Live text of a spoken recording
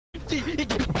Hey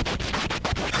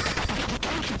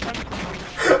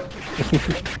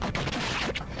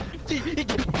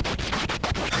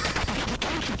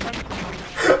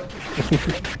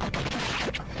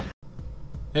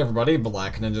everybody,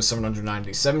 Black Ninja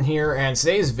 797 here, and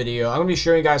today's video I'm going to be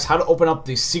showing you guys how to open up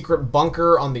the secret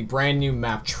bunker on the brand new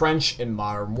map Trench in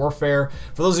Modern Warfare.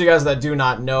 For those of you guys that do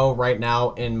not know, right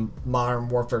now in Modern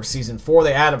Warfare Season 4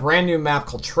 they add a brand new map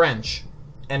called Trench.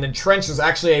 And in Trench is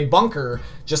actually a bunker,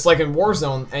 just like in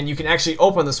Warzone, and you can actually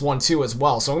open this one too as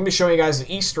well. So I'm going to be showing you guys an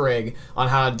Easter egg on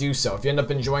how to do so. If you end up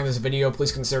enjoying this video,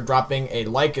 please consider dropping a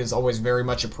like. It's always very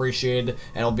much appreciated,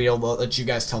 and I'll be able to let you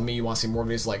guys tell me you want to see more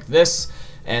videos like this.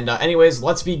 And anyways,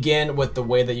 let's begin with the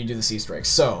way that you do this Easter egg.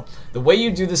 So the way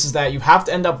you do this is that you have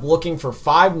to end up looking for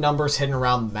 5 numbers hidden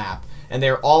around the map, and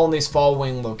they're all in these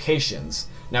following locations.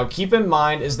 Now keep in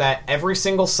mind is that every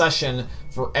single session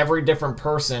for every different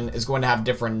person is going to have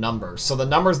different numbers. So the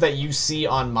numbers that you see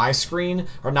on my screen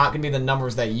are not going to be the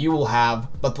numbers that you will have,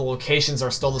 but the locations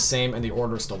are still the same and the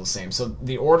order is still the same. So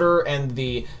the order and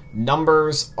the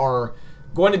numbers are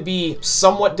going to be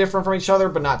somewhat different from each other,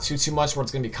 but not too much where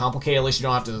it's going to be complicated. At least you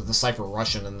don't have to decipher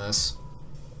Russian in this.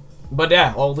 But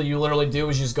yeah, all that you literally do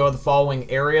is you just go to the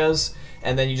following areas,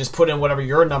 and then you just put in whatever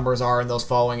your numbers are in those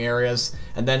following areas,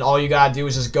 and then all you gotta do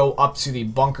is just go up to the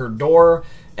bunker door,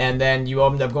 and then you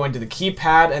end up going to the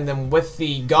keypad, and then with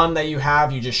the gun that you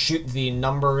have, you just shoot the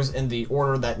numbers in the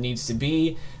order that needs to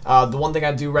be. The one thing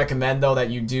I do recommend, though, that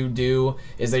you do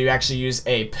is that you actually use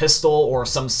a pistol or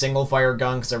some single-fire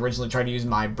gun, because I originally tried to use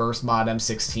my Burst Mod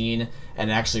M16, and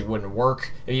it actually wouldn't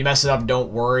work. If you mess it up,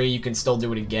 don't worry, you can still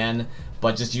do it again,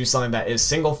 but just use something that is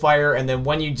single-fire, and then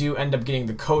when you do end up getting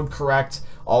the code correct,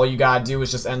 all you gotta do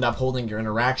is just end up holding your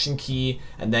interaction key,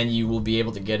 and then you will be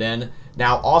able to get in.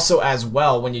 Now, also as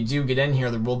well, when you do get in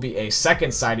here, there will be a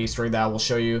second side Easter egg that I will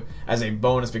show you as a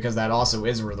bonus, because that also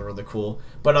is really cool.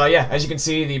 But yeah, as you can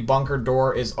see, the bunker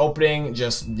door is opening,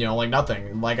 just, you know, like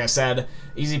nothing. Like I said,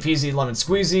 easy peasy lemon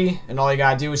squeezy, and all you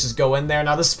gotta do is just go in there.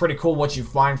 Now, this is pretty cool what you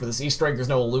find for this Easter egg. There's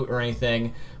no loot or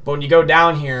anything, but when you go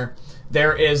down here,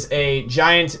 there is a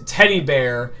giant teddy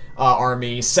bear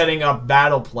army setting up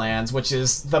battle plans, which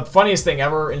is the funniest thing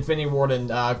ever. Infinity Ward and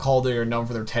Call of Duty are known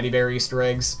for their teddy bear Easter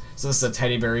eggs. So this is a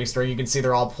teddy bear Easter egg. You can see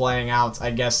they're all playing out,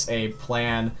 I guess, a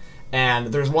plan. And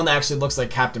there's one that actually looks like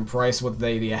Captain Price with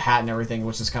the hat and everything,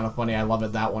 which is kind of funny. I love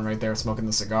it, that one right there, smoking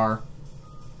the cigar.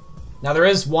 Now, there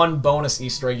is one bonus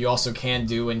Easter egg you also can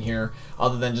do in here,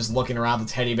 other than just looking around the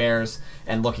teddy bears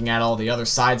and looking at all the other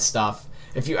side stuff.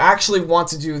 If you actually want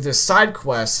to do this side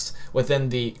quest within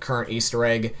the current Easter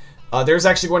egg, there's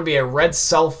actually going to be a red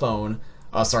cell phone.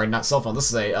 Sorry, not cell phone. This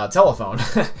is a telephone.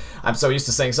 I'm so used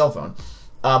to saying cell phone.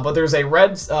 But there's a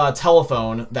red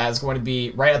telephone that is going to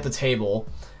be right at the table.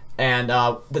 And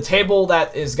the table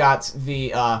that is got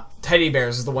the teddy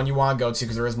bears is the one you want to go to,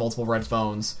 because there is multiple red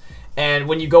phones. And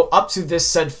when you go up to this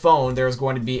said phone, there's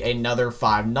going to be another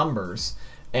 5 numbers.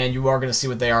 And you are going to see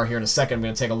what they are here in a second. I'm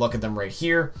going to take a look at them right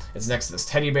here. It's next to this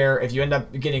teddy bear. If you end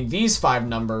up getting these 5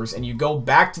 numbers and you go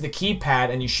back to the keypad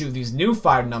and you shoot these new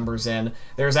 5 numbers in,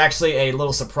 there's actually a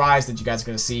little surprise that you guys are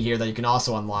going to see here that you can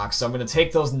also unlock. So I'm going to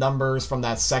take those numbers from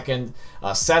that second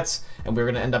set, and we're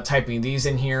going to end up typing these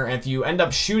in here. And if you end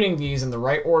up shooting these in the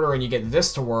right order and you get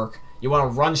this to work, you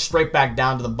want to run straight back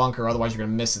down to the bunker, otherwise you're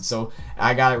going to miss it. So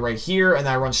I got it right here, and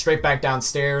then I run straight back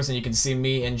downstairs, and you can see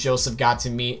me and Joseph got to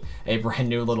meet a brand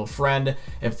new little friend.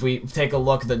 If we take a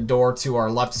look, the door to our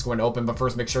left is going to open, but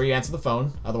first make sure you answer the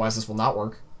phone, otherwise this will not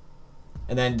work.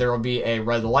 And then there will be a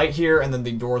red light here, and then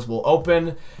the doors will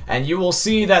open, and you will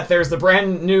see that there's the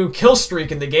brand new kill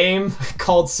streak in the game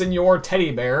called Senor Teddy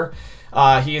Bear.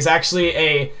 He is actually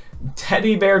a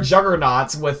teddy bear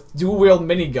juggernaut with dual-wield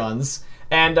miniguns.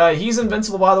 And he's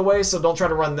invincible, by the way, so don't try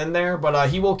to run in there, but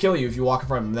he will kill you if you walk in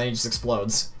front of him, then he just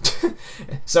explodes.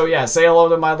 So yeah, say hello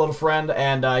to my little friend,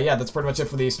 and yeah, that's pretty much it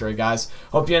for the Easter egg, guys.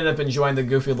 Hope you ended up enjoying the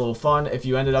goofy little fun. If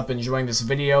you ended up enjoying this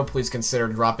video, please consider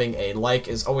dropping a like.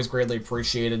 It's always greatly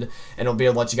appreciated, and it'll be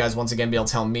able to let you guys once again be able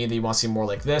to tell me that you want to see more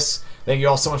like this. Thank you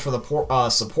all so much for the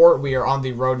support. We are on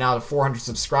the road now to 400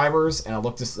 subscribers, and I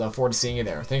look forward to seeing you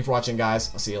there. Thank you for watching, guys.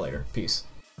 I'll see you later. Peace.